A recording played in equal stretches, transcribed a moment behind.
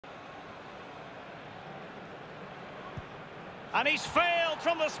And he's failed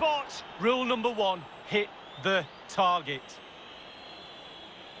from the spot. Rule number one, hit the target.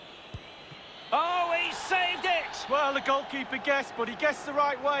 Oh, he saved it! Well, the goalkeeper guessed, but he guessed the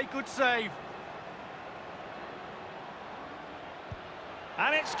right way. Good save.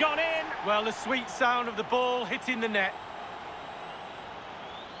 And it's gone in. Well, the sweet sound of the ball hitting the net.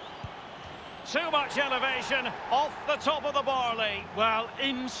 Too much elevation off the top of the barley. Well,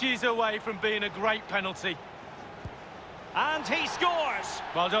 inches away from being a great penalty. And he scores.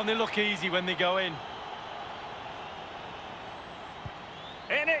 Well, don't they look easy when they go in?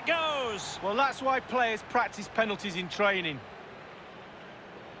 In it goes. Well, that's why players practice penalties in training.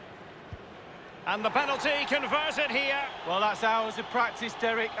 And the penalty converted here. Well, that's hours of practice,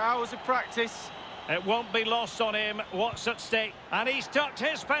 Derek, hours of practice. It won't be lost on him what's at stake. And he's tucked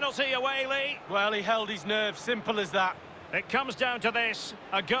his penalty away, Lee. Well, he held his nerve, simple as that. It comes down to this,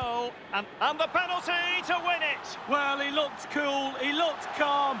 a goal, and the penalty to win it. Well, he looked cool, he looked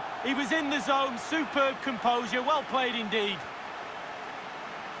calm, he was in the zone, superb composure, well played indeed.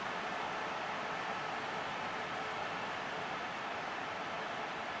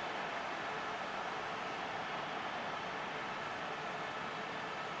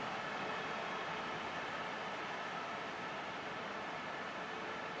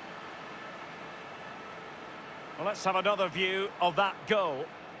 Well, let's have another view of that goal.